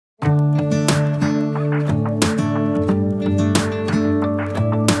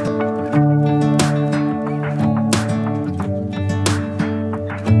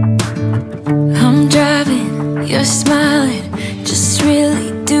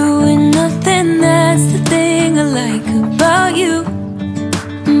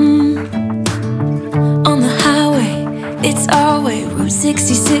Route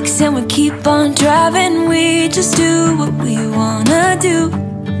 66 and we keep on driving. We just do what we wanna do.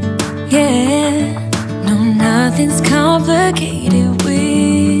 Yeah, no, nothing's complicated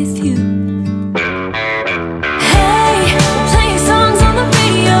with you. Hey, we're playing songs on the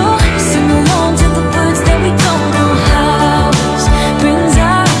radio, sing along to the words that we don't know how. Brings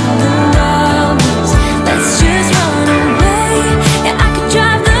out the wildness. Let's just run away. Yeah, I could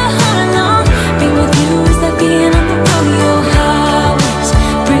drive the whole along. Being with you is like being on the rodeo highways.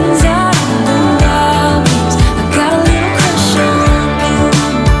 Brings out the wildness. I got a little crush on you.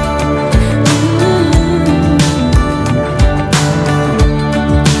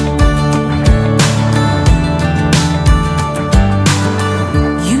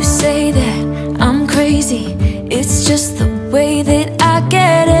 You say that I'm crazy. It's just the way that I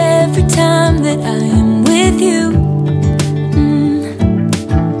get every time that I am with you.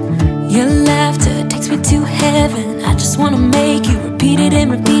 Your laughter takes me to heaven. I just wanna make you repeat it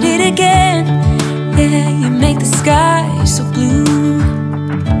and repeat it again. Yeah, you make the sky so blue.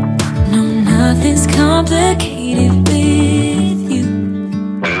 No, nothing's complicated with you.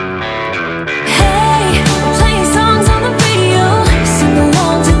 Hey, we're playing songs on the radio, sing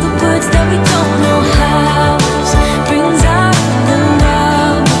along to the words that we don't know how. Brings out the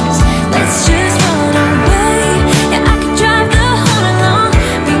wildness. Let's just run away. Yeah, I could drive the whole along.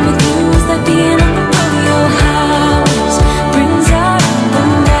 Being with you is like being on the rodeo highways. Brings out the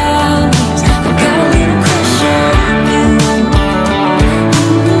wildness. I got a little crush on you.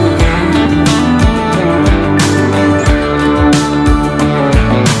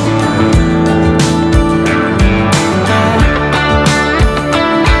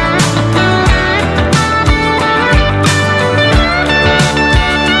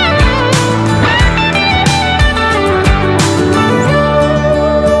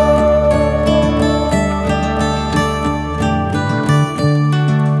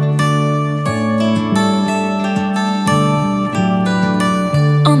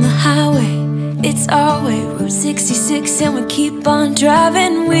 On the highway, it's our way, Route 66, and we keep on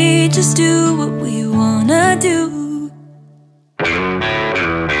driving. We just do what we wanna do.